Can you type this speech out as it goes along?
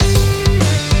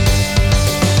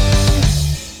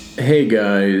Hey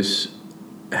guys,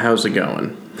 how's it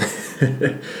going?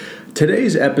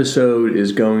 Today's episode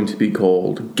is going to be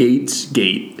called Gates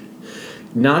Gate.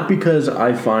 Not because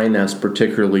I find that's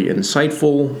particularly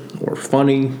insightful or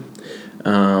funny,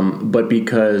 but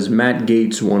because Matt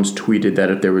Gaetz once tweeted that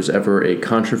if there was ever a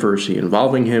controversy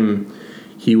involving him,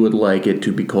 he would like it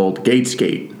to be called Gates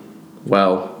Gate.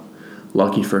 Well,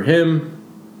 lucky for him,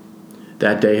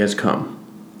 that day has come.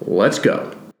 Let's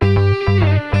go.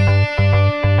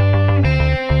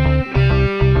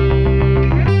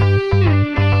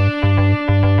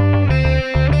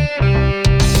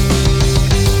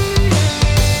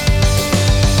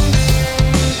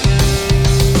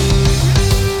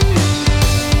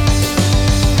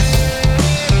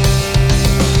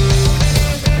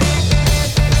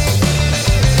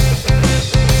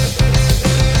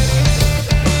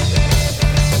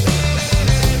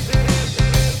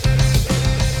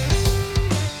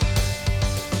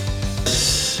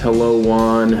 Hello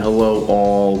one, hello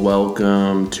all,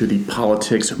 welcome to the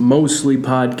Politics Mostly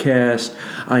podcast.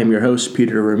 I am your host,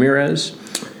 Peter Ramirez.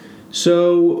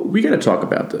 So, we gotta talk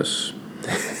about this.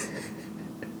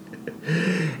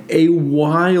 A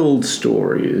wild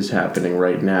story is happening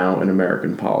right now in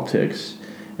American politics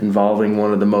involving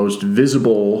one of the most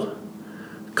visible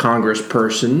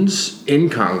congresspersons in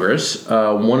Congress.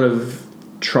 One of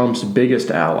Trump's biggest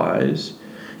allies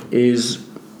is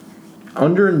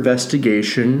under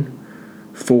investigation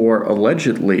for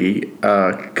allegedly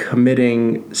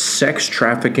committing sex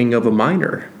trafficking of a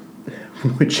minor,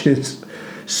 which is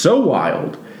so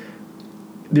wild.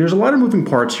 There's a lot of moving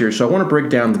parts here, so I want to break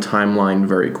down the timeline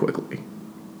very quickly.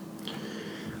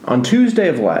 On Tuesday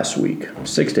of last week,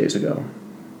 6 days ago,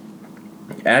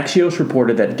 Axios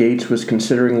reported that Gaetz was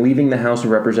considering leaving the House of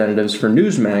Representatives for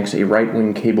Newsmax, a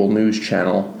right-wing cable news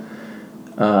channel,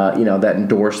 that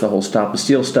endorsed the whole Stop the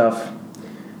Steal stuff.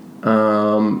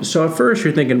 So at first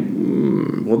you're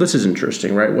thinking, well, this is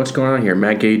interesting, right? What's going on here?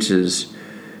 Matt Gaetz is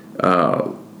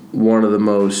one of the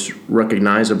most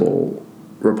recognizable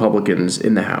Republicans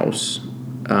in the House,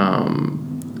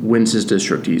 wins his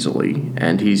district easily,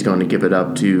 and he's going to give it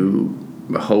up to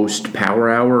host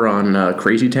Power Hour on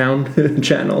Crazy Town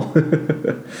channel.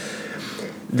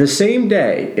 The same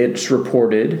day, it's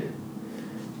reported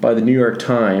by the New York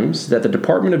Times that the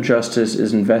Department of Justice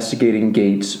is investigating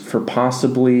Gaetz for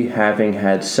possibly having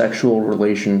had sexual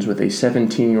relations with a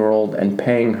 17-year-old and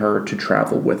paying her to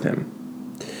travel with him.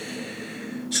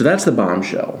 So that's the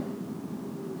bombshell.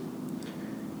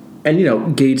 And,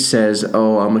 Gaetz says,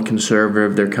 I'm a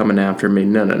conservative, they're coming after me.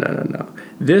 No.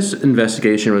 This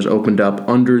investigation was opened up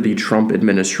under the Trump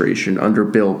administration, under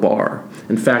Bill Barr.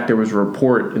 In fact, there was a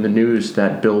report in the news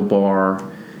that Bill Barr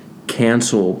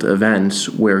canceled events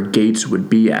where Gaetz would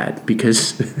be at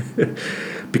because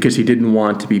he didn't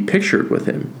want to be pictured with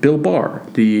him. Bill Barr,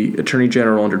 the Attorney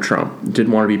General under Trump,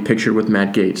 didn't want to be pictured with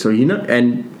Matt Gaetz. So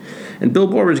and Bill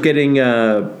Barr was getting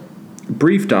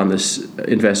briefed on this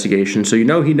investigation, so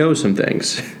he knows some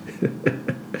things.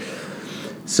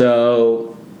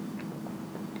 So,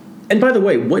 and by the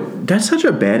way, that's such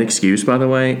a bad excuse, by the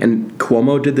way, and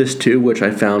Cuomo did this too, which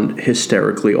I found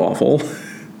hysterically awful.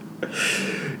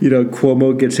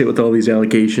 Cuomo gets hit with all these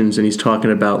allegations, and he's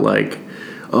talking about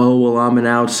I'm an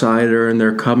outsider, and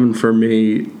they're coming for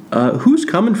me. Who's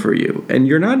coming for you? And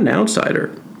you're not an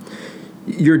outsider.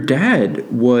 Your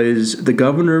dad was the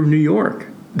governor of New York.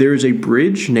 There's a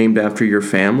bridge named after your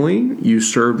family. You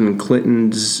served in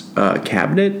Clinton's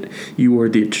cabinet. You were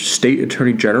the state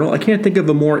attorney general. I can't think of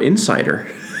a more insider.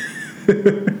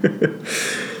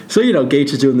 So,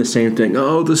 Gaetz is doing the same thing.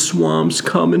 Oh, the swamp's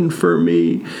coming for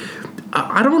me.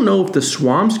 I don't know if the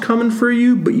swamp's coming for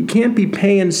you, but you can't be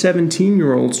paying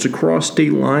 17-year-olds to cross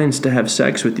state lines to have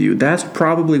sex with you. That's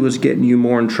probably what's getting you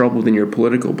more in trouble than your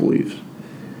political beliefs.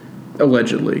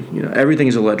 Allegedly. Everything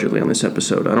is allegedly on this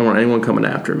episode. I don't want anyone coming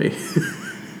after me.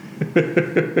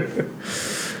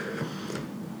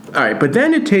 All right, but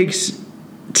then it takes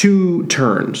two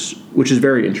turns, which is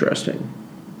very interesting.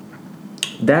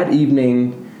 That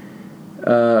evening,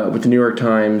 with the New York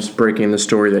Times breaking the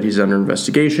story that he's under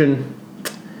investigation,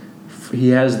 he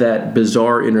has that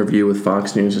bizarre interview with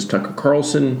Fox News' Tucker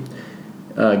Carlson.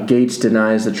 Gaetz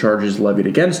denies the charges levied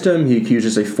against him. He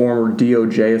accuses a former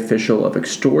DOJ official of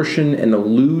extortion and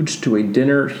alludes to a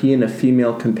dinner he and a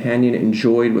female companion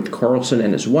enjoyed with Carlson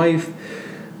and his wife.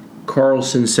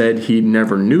 Carlson said he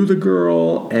never knew the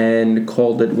girl and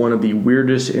called it one of the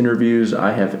weirdest interviews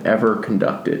I have ever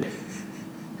conducted.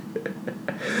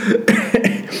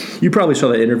 You probably saw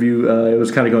that interview. It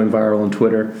was kind of going viral on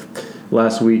Twitter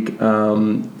last week.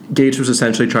 Gaetz was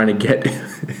essentially trying to get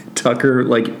Tucker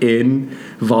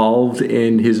involved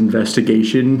in his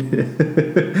investigation,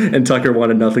 and Tucker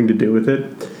wanted nothing to do with it.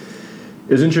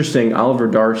 It was interesting. Oliver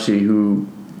Darcy, who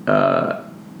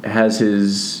has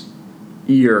his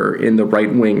ear in the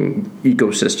right-wing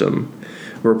ecosystem,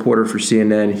 a reporter for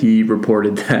CNN, he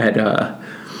reported that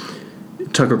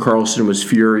Tucker Carlson was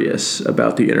furious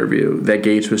about the interview, that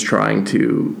Gates was trying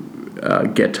to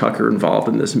get Tucker involved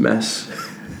in this mess.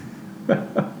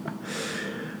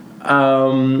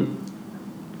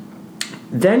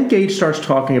 Then Gates starts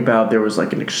talking about there was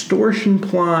an extortion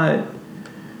plot.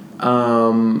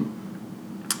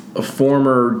 A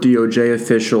former DOJ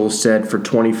official said for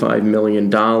 $25 million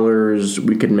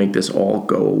we could make this all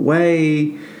go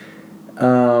away.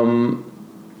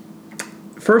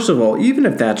 First of all, even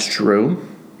if that's true,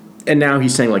 and now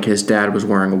he's saying his dad was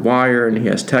wearing a wire and he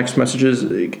has text messages,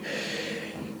 it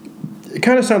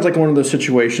kind of sounds like one of those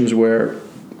situations where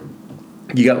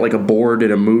you got a board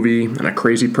in a movie and a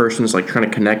crazy person's trying to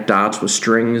connect dots with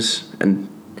strings, and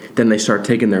then they start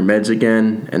taking their meds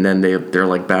again, and then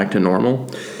they're back to normal.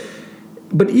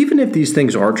 But even if these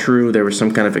things are true, there was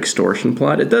some kind of extortion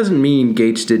plot, it doesn't mean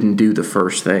Gates didn't do the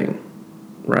first thing,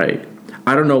 right?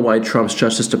 I don't know why Trump's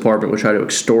Justice Department would try to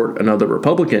extort another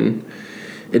Republican.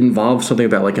 It involved something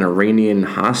about an Iranian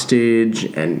hostage,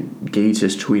 and Gates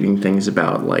is tweeting things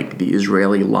about the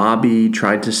Israeli lobby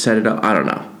tried to set it up. I don't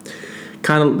know.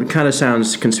 Kind of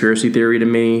sounds conspiracy theory to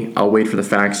me. I'll wait for the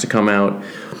facts to come out.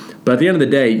 But at the end of the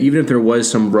day, even if there was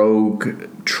some rogue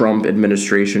Trump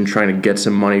administration trying to get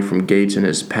some money from Gates and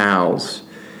his pals,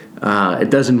 it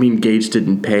doesn't mean Gates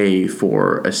didn't pay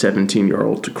for a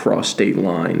 17-year-old to cross state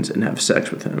lines and have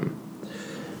sex with him,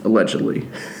 allegedly.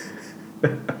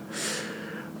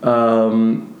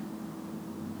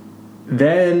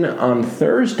 Then on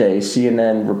Thursday,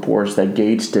 CNN reports that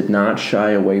Gates did not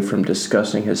shy away from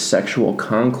discussing his sexual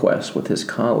conquests with his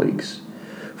colleagues.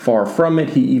 Far from it,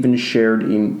 he even shared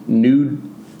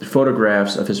nude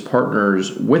photographs of his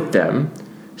partners with them,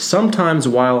 sometimes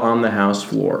while on the House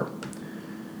floor.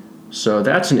 So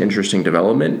that's an interesting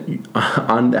development.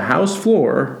 On the House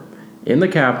floor, in the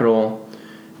Capitol,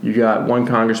 you got one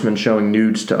congressman showing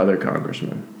nudes to other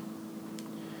congressmen.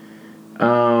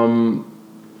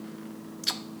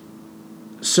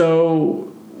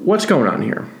 So what's going on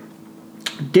here?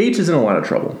 Gates is in a lot of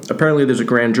trouble. Apparently there's a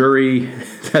grand jury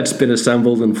that's been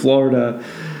assembled in Florida.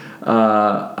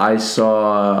 I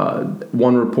saw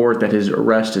one report that his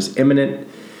arrest is imminent.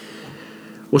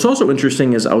 What's also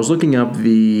interesting is I was looking up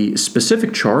the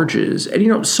specific charges,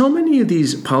 and so many of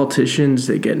these politicians,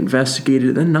 they get investigated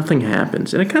and then nothing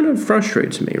happens, and it kind of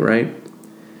frustrates me, right?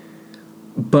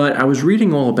 But I was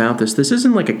reading all about this. This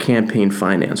isn't a campaign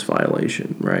finance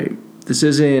violation, right? This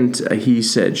isn't a he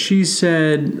said, she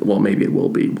said. Well, maybe it will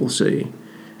be. We'll see.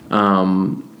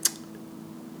 But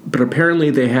apparently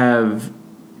they have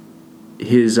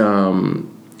his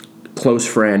close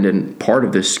friend and part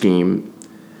of this scheme,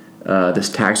 this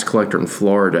tax collector in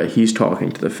Florida. He's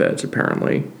talking to the feds,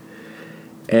 apparently.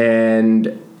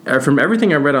 And from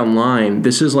everything I read online,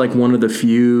 this is one of the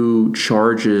few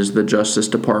charges the Justice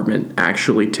Department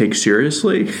actually takes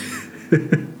seriously.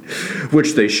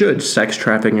 Which they should. Sex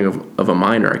trafficking of a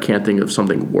minor. I can't think of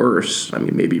something worse. I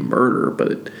mean, maybe murder,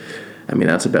 but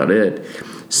that's about it.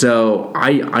 So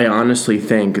I honestly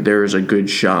think there's a good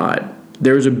shot.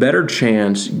 There's a better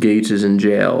chance Gates is in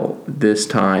jail this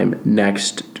time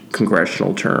next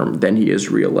congressional term than he is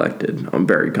reelected. I'm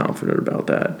very confident about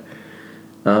that.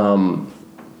 And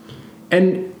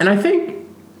I think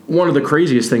one of the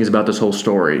craziest things about this whole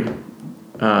story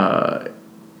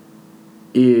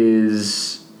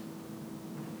is,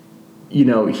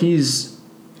 he's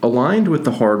aligned with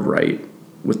the hard right,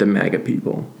 with the MAGA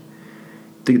people.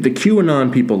 The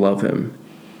QAnon people love him.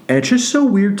 And it's just so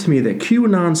weird to me that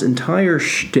QAnon's entire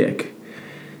shtick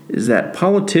is that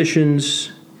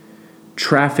politicians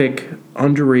traffic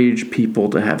underage people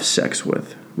to have sex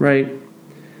with, right?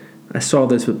 I saw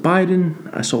this with Biden.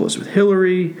 I saw this with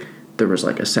Hillary. There was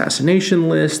assassination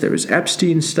lists. There was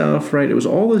Epstein stuff, right? It was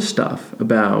all this stuff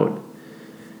about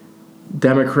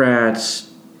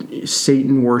Democrats,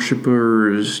 Satan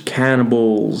worshipers,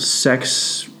 cannibals,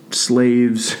 sex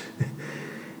slaves.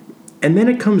 And then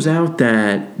it comes out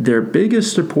that their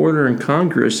biggest supporter in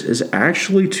Congress is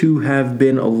actually to have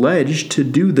been alleged to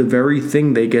do the very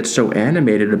thing they get so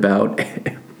animated about.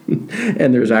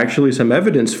 And there's actually some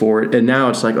evidence for it. And now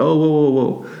it's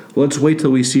whoa. Let's wait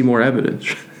till we see more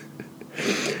evidence.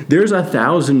 There's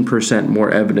 1,000%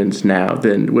 more evidence now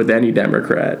than with any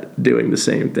Democrat doing the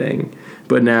same thing.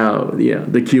 But now, the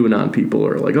QAnon people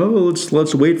are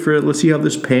let's wait for it. Let's see how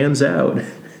this pans out.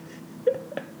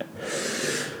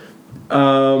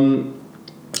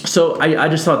 So I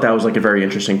just thought that was like a very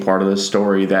interesting part of this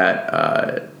story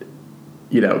that,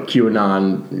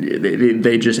 QAnon,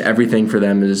 they just, everything for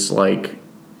them is like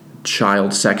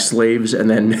child sex slaves. And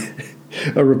then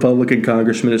a Republican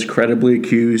congressman is credibly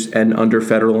accused and under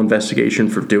federal investigation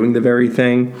for doing the very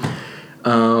thing.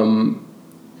 They're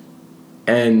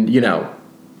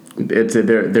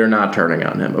not turning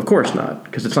on him. Of course not,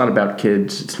 because it's not about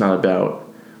kids. It's not about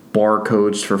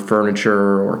barcodes for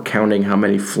furniture or counting how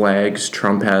many flags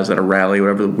Trump has at a rally,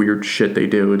 whatever the weird shit they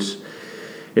do. It's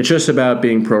just about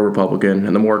being pro-Republican,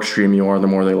 and the more extreme you are, the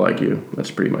more they like you. That's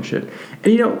pretty much it.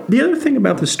 And, the other thing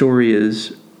about the story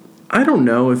is, I don't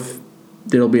know if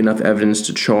there'll be enough evidence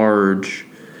to charge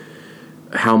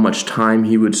how much time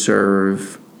he would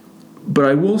serve, but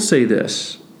I will say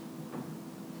this.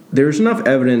 There's enough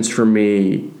evidence for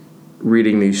me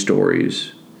reading these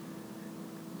stories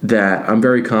that I'm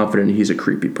very confident he's a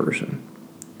creepy person.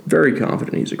 Very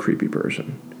confident he's a creepy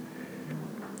person.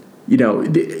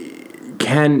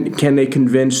 Can they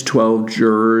convince 12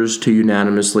 jurors to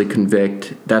unanimously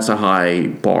convict? That's a high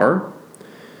bar.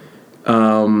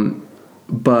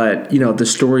 But, the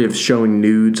story of showing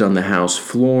nudes on the House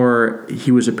floor, he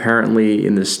was apparently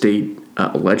in the state,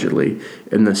 allegedly,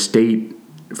 in the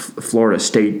Florida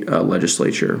state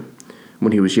legislature.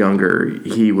 When he was younger,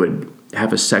 he would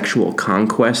have a sexual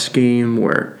conquest game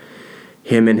where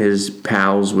him and his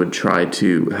pals would try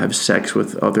to have sex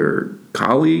with other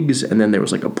colleagues, and then there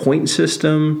was like a point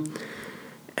system.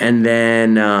 And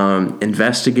then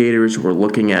investigators were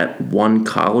looking at one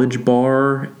college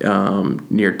bar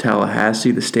near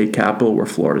Tallahassee, the state capital where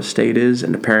Florida State is,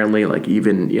 and apparently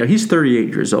he's 38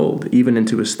 years old. Even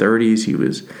into his 30s, he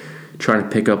was trying to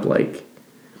pick up like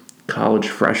college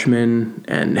freshmen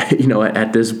and,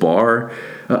 at this bar,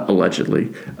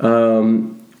 allegedly.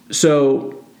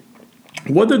 So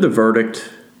whether the verdict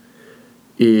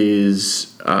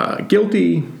is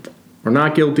guilty or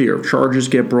not guilty, or if charges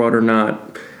get brought or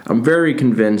not, I'm very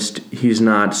convinced he's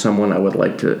not someone I would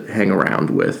like to hang around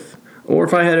with. Or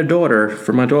if I had a daughter,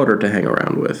 for my daughter to hang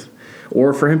around with.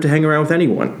 Or for him to hang around with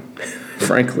anyone,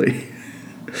 frankly.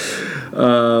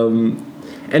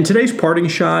 And today's parting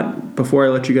shot, before I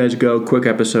let you guys go, quick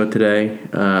episode today.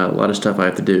 A lot of stuff I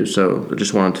have to do, so I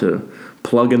just wanted to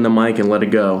plug in the mic and let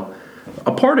it go.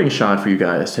 A parting shot for you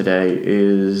guys today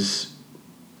is,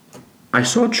 I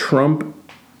saw Trump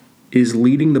is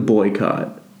leading the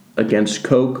boycott against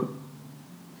Coke,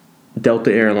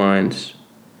 Delta Airlines,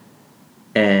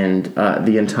 and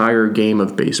the entire game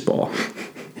of baseball.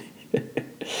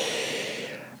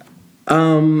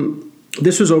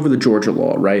 This was over the Georgia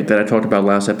law, right, that I talked about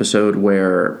last episode,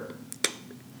 where,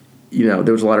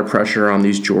 there was a lot of pressure on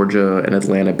these Georgia and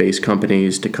Atlanta-based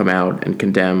companies to come out and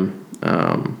condemn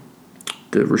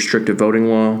the restrictive voting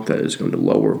law that is going to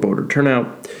lower voter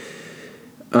turnout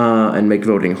and make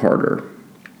voting harder,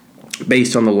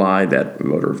 based on the lie that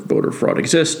voter fraud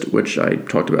exists, which I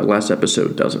talked about last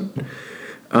episode doesn't.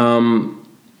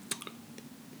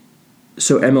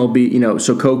 So MLB,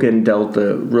 so Coke and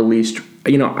Delta released,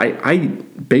 I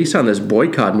based on this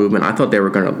boycott movement, I thought they were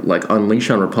going to unleash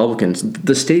on Republicans.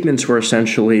 The statements were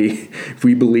essentially,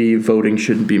 we believe voting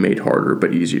shouldn't be made harder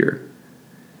but easier.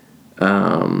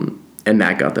 And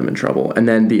that got them in trouble. And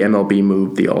then the MLB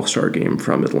moved the All-Star game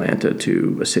from Atlanta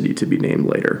to a city to be named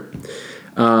later.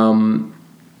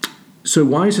 So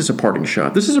why is this a parting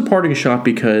shot? This is a parting shot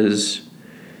because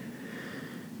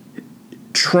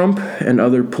Trump and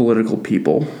other political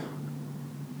people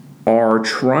are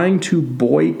trying to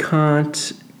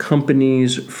boycott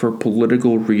companies for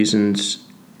political reasons.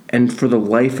 And for the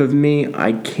life of me,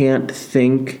 I can't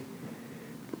think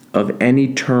of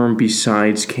any term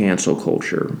besides cancel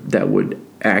culture that would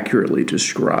accurately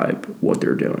describe what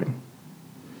they're doing.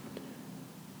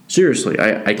 Seriously,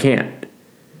 I can't.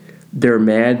 They're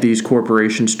mad these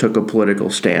corporations took a political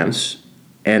stance,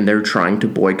 and they're trying to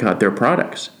boycott their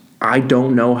products. I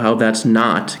don't know how that's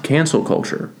not cancel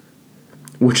culture,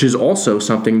 which is also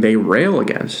something they rail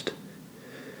against.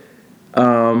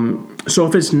 So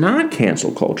if it's not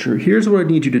cancel culture, here's what I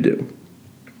need you to do.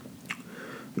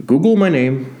 Google my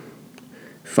name,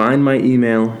 find my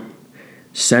email,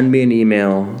 send me an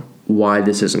email why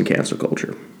this isn't cancel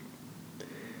culture.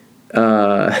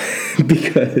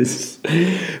 Because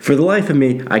for the life of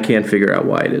me, I can't figure out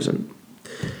why it isn't.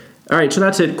 All right, so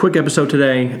that's it. Quick episode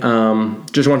today.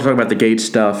 Just want to talk about the Gates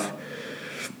stuff,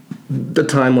 the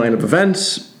timeline of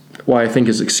events, why I think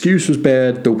his excuse was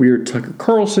bad, the weird Tucker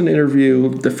Carlson interview,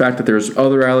 the fact that there's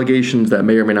other allegations that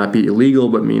may or may not be illegal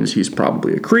but means he's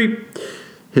probably a creep,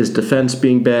 his defense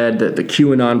being bad, the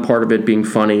QAnon part of it being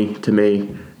funny to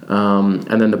me,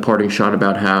 and then the parting shot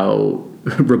about how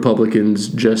Republicans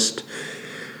just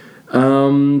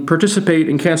participate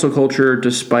in cancel culture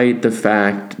despite the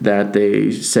fact that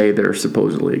they say they're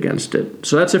supposedly against it.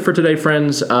 So that's it for today,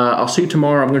 friends. I'll see you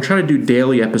tomorrow. I'm going to try to do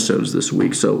daily episodes this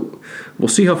week, so we'll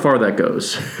see how far that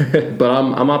goes. But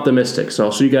I'm optimistic, so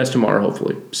I'll see you guys tomorrow,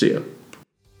 hopefully. See ya.